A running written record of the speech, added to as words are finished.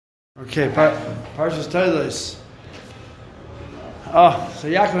Okay, Parshas Tolos. So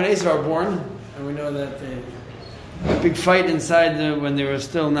Yaakov and Esav are born, and we know that a big fight inside when they were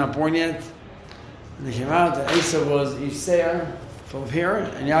still not born yet. And they came out, and Esav was Yisrael, full of hair,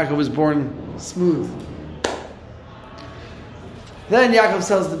 and Yaakov was born smooth. Then Yaakov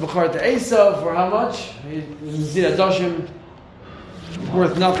sells the Bechor to Esav for how much? He see that Doshim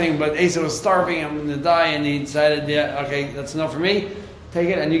worth nothing, but Esav was starving, I'm going to die, and he decided, yeah, okay, that's enough for me. Take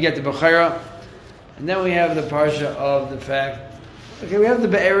it, and you get the Bechira. And then we have the parsha of the fact, okay, we have the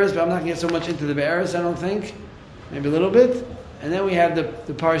Be'eres, but I'm not going to get so much into the Be'eres, I don't think. Maybe a little bit. And then we have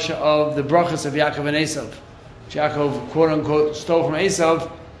the parsha of the brachas of Yaakov and Esav. Which Yaakov, quote-unquote, stole from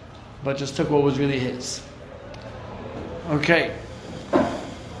Esav, but just took what was really his. Okay.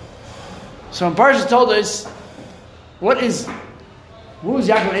 So in Parsha told us, who is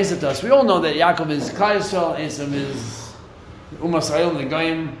Yaakov and Esav to us? We all know that Yaakov is Klal Yisrael, Esav is Umas Ayil, the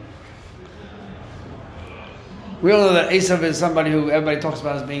Goyim. We all know that Esav is somebody who everybody talks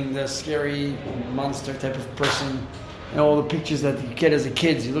about as being the scary monster type of person. And all the pictures that you get as a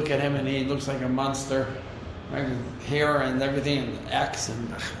kid, you look at him and he looks like a monster. Right? With hair and everything, and axe,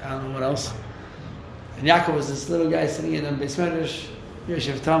 and I don't know what else. And Yaakov was this little guy sitting in a Beis Medrash,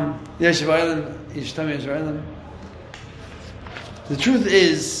 Yeshiv Tam, Yeshiv Eilim, Ish Tam Yeshiv Eilim. The truth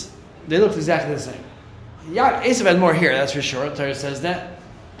is, they looked exactly the same. Esav had more hair, that's for sure. Torah says that.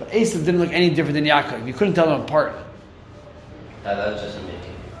 But Esav didn't look any different than Yaakov. You couldn't tell them apart. That was just a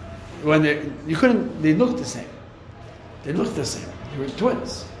They looked the same. They looked the same. They were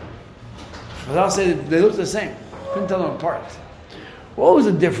twins. But I'll say they looked the same. You couldn't tell them apart. What was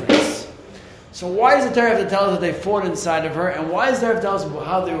the difference? So why does the Torah have to tell us that they fought inside of her, and why does the Torah have to tell us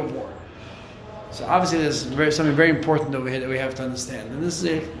how they were born? So obviously there's something very important over here that we have to understand. And this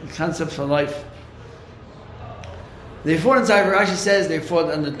is a concept for life. They fought inside. Rashi says they fought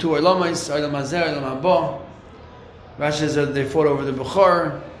under two Olamos, Olam Hazeh, Olam Haba. Rashi says that they fought over the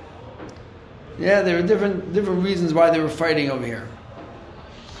Bechor. Yeah, there were different reasons why they were fighting over here.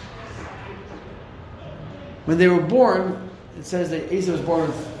 When they were born, it says that Esav was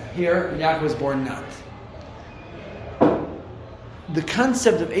born here and Yaakov was born not. The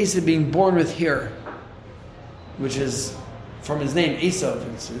concept of Esav being born with here, which is from his name Esav,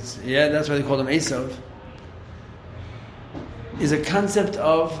 that's why they called him Esav, is a concept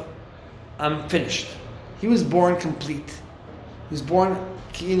of I'm finished. He was born complete. He was born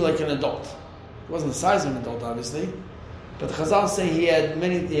like an adult. He wasn't the size of an adult, obviously, but the Chazal say he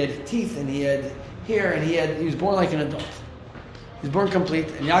had teeth and he had hair and he was born like an adult. He was born complete,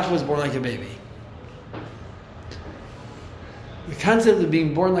 and Yaakov was born like a baby. The concept of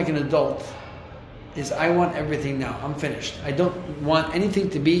being born like an adult is I want everything now. I'm finished. I don't want anything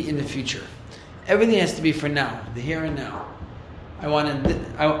to be in the future. Everything has to be for now, the here and now.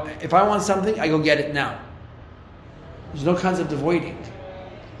 If I want something, I go get it now. There's no concept of waiting.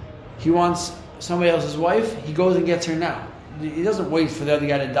 He wants somebody else's wife, he goes and gets her now. He doesn't wait for the other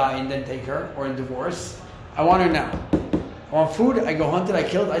guy to die and then take her, or in divorce. I want her now. I want food, I go hunt it, I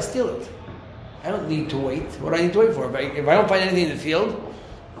kill it, I steal it. I don't need to wait. What do I need to wait for? If I don't find anything in the field,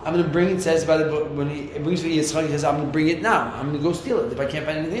 I'm going to bring it, says by the book, when he brings for Yitzchak, he says, I'm going to bring it now. I'm going to go steal it if I can't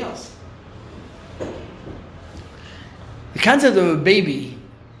find anything else. The concept of a baby,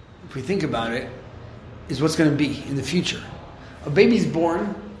 if we think about it, is what's going to be in the future. A baby's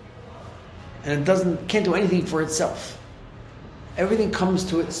born, and it can't do anything for itself. Everything comes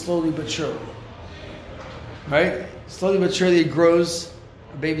to it slowly but surely. Right? Slowly but surely it grows.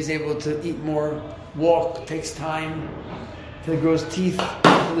 A baby's able to eat more, walk, takes time, till it grows teeth,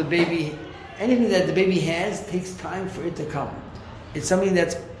 till the baby, anything that the baby has takes time for it to come. It's something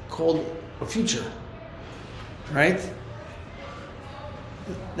that's called a future. Right?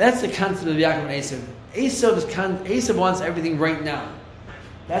 That's the concept of Yaakov and Esav. Esav wants everything right now.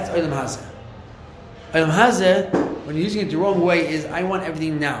 That's Olam Hazeh. Olam Hazeh, when you're using it the wrong way, is I want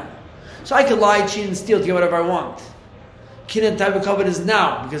everything now. So I could lie, cheat, and steal to get whatever I want. Kinyan type of covet is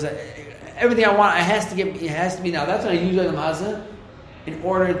now, because everything I want, it has to be now. That's why I use Olam Hazeh in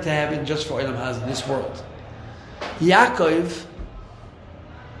order to have it just for Olam Hazeh, this world. Yaakov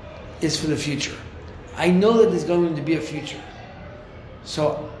is for the future. I know that there's going to be a future.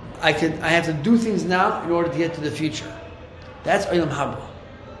 So I have to do things now in order to get to the future. That's Olam Haba.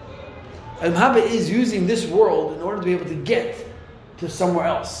 Olam Haba is using this world in order to be able to get to somewhere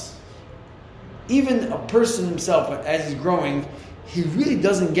else. Even a person himself, as he's growing, he really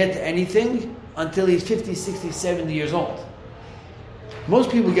doesn't get to anything until he's 50, 60, 70 years old.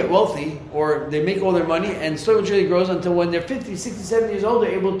 Most people get wealthy, or they make all their money, and slowly and surely grows until when they're 50, 60, 70 years old,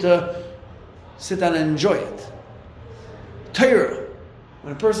 they're able to sit down and enjoy it. Torah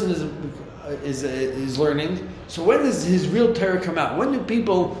when a person is learning. So when does his real Torah come out? When do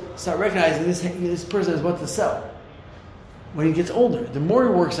people start recognizing this person has what to sell? When he gets older. The more he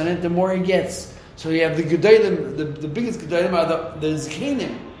works on it, the more he gets. So you have the Gedolim, the biggest Gedolim are the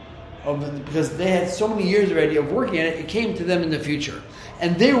Zkanim, because they had so many years already of working on it, it came to them in the future.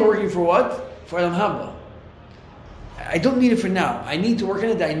 And they were working for what? For Olam Haba. I don't need it for now. I need to work on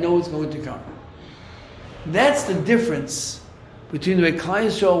it that I know it's going to come. That's the difference between the way Klal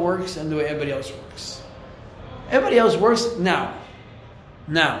Yisrael works and the way everybody else works. Everybody else works now.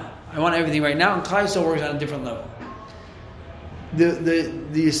 Now. I want everything right now, and Klal Yisrael works on a different level.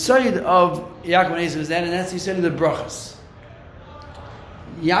 The side of Yaakov and Esav is that, and that's the side of the brachas.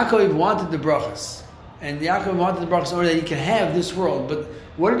 Yaakov wanted the brachas, and Yaakov wanted the brachas in order that he could have this world. But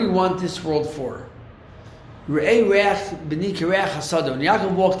what did he want this world for? Re'ei reach b'ni kireach hasada. When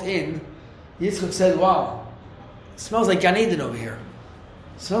Yaakov walked in, Yitzchak said, "Wow, it smells like Gan Eden over here.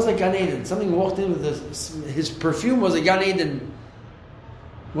 It smells like Gan Eden." Something walked in with his perfume was a Gan Eden.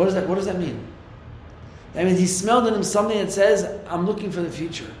 What does that mean? That means he smelled in him something that says, I'm looking for the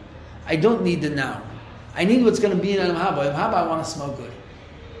future. I don't need the now. I need what's going to be in Olam Haba. Olam Haba, I want to smell good.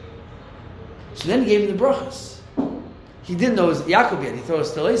 So then he gave him the brachas. He didn't know it was Yaakov yet. He thought it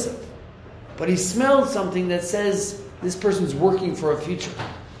was still Esav. But he smelled something that says, this person's working for a future.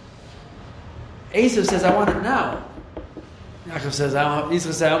 Esav says, I want it now. Yaakov says, Yisrael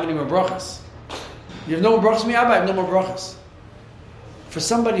says, how many more brachas? You have no more brachas, Abba? I have no more brachas. For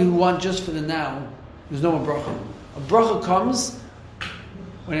somebody who wants just for the now, there's no more bracha. A bracha comes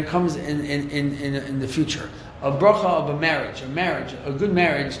when it comes in the future. A bracha of a marriage, a good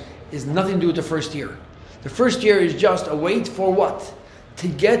marriage, is nothing to do with the first year. The first year is just a wait for what? To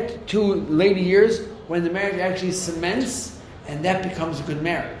get to later years when the marriage actually cements, and that becomes a good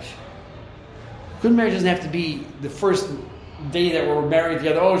marriage. Good marriage doesn't have to be the first day that we're married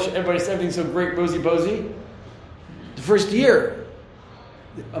together. Oh, everything's so great, rosy-posy. The first year.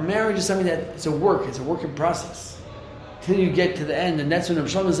 A marriage is something that it's a working process till you get to the end, and that's when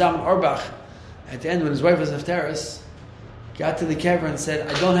Shlomo Zalman Auerbach, at the end when his wife was Haftarah, got to the kever and said,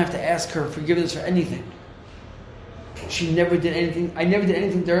 "I don't have to ask her forgiveness for anything. She never did anything. I never did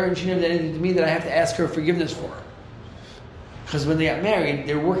anything to her, and she never did anything to me that I have to ask her forgiveness for." Because when they got married,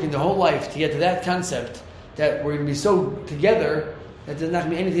 they were working their whole life to get to that concept that we're going to be so together that there's not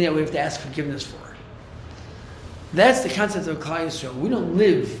going to be anything that we have to ask forgiveness for. That's the concept of Klal Yisrael. We don't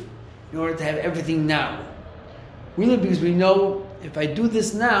live in order to have everything now. We live because we know if I do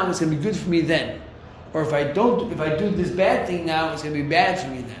this now, it's going to be good for me then. Or if I do this bad thing now, it's going to be bad for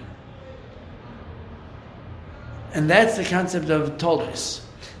me then. And that's the concept of Toldos.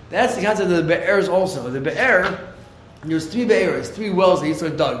 That's the concept of the Be'ers also. The Be'er, there's 3 Be'ers, 3 wells that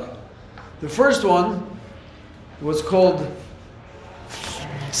Yitzchak dug. The first one was called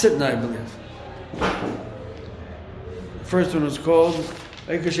Sitna, I believe. First one was called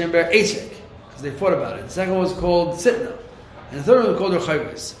Hashem Ber Eitzek, because they fought about it. The second one was called Sitna, and the third one was called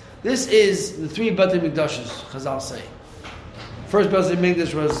Rechayvus. This is the 3 Batei Mikdashes, Chazal say. First Batei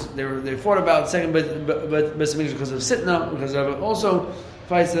Mikdash was they fought about. The second Batei Mikdash because of Sitna, because of also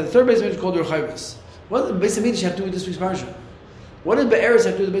fights. The third Batei Mikdash called Rechayvus. What did the Batei Mikdash have to do with this week's parsha? What did Be'eres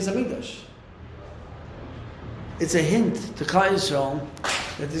have to do with the Batei Mikdash? It's a hint to Klal Yisrael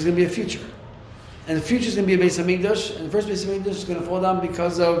that there's going to be a future. And the future is going to be a Beis Hamikdash, and the first Beis Hamikdash is going to fall down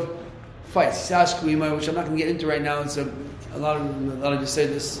because of fights, which I'm not going to get into right now. It's a lot of you say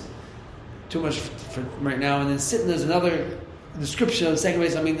this too much for right now. And then sitting there's another description of the second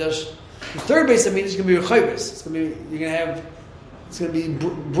Beis Hamikdash. The third Beis Hamikdash is going to be Rechayvus. It's going to be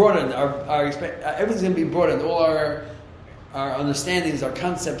broadened. Everything's going to be broadened. All our understandings, our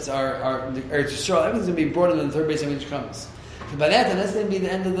concepts, our Eretz Yisrael, everything's going to be broadened when the third Beis Hamikdash comes. By that time, that's going to be the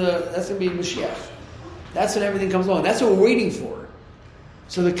end of that's going to be Mashiach. That's when everything comes along. That's what we're waiting for.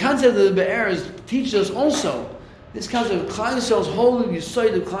 So the concept of the Be'er teaches us also, this concept of Klal Yisrael's whole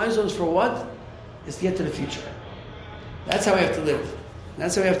Yisod of Klal Yisrael is for what? Is to get to the future. That's how we have to live. And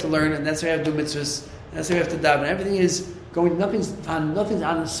that's how we have to learn, and that's how we have to do mitzvahs, and that's how we have to daven. Everything is going, nothing's on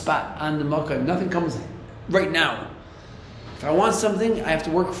the spot, on the makkah. Nothing comes right now. If I want something, I have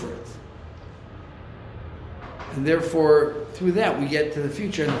to work for it. And therefore, through that, we get to the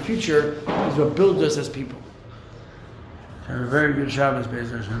future, and the future is what builds us as people. Have a very good Shabbos,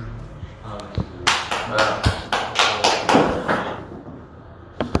 Be'ez Hashem.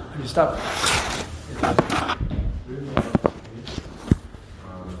 You stop.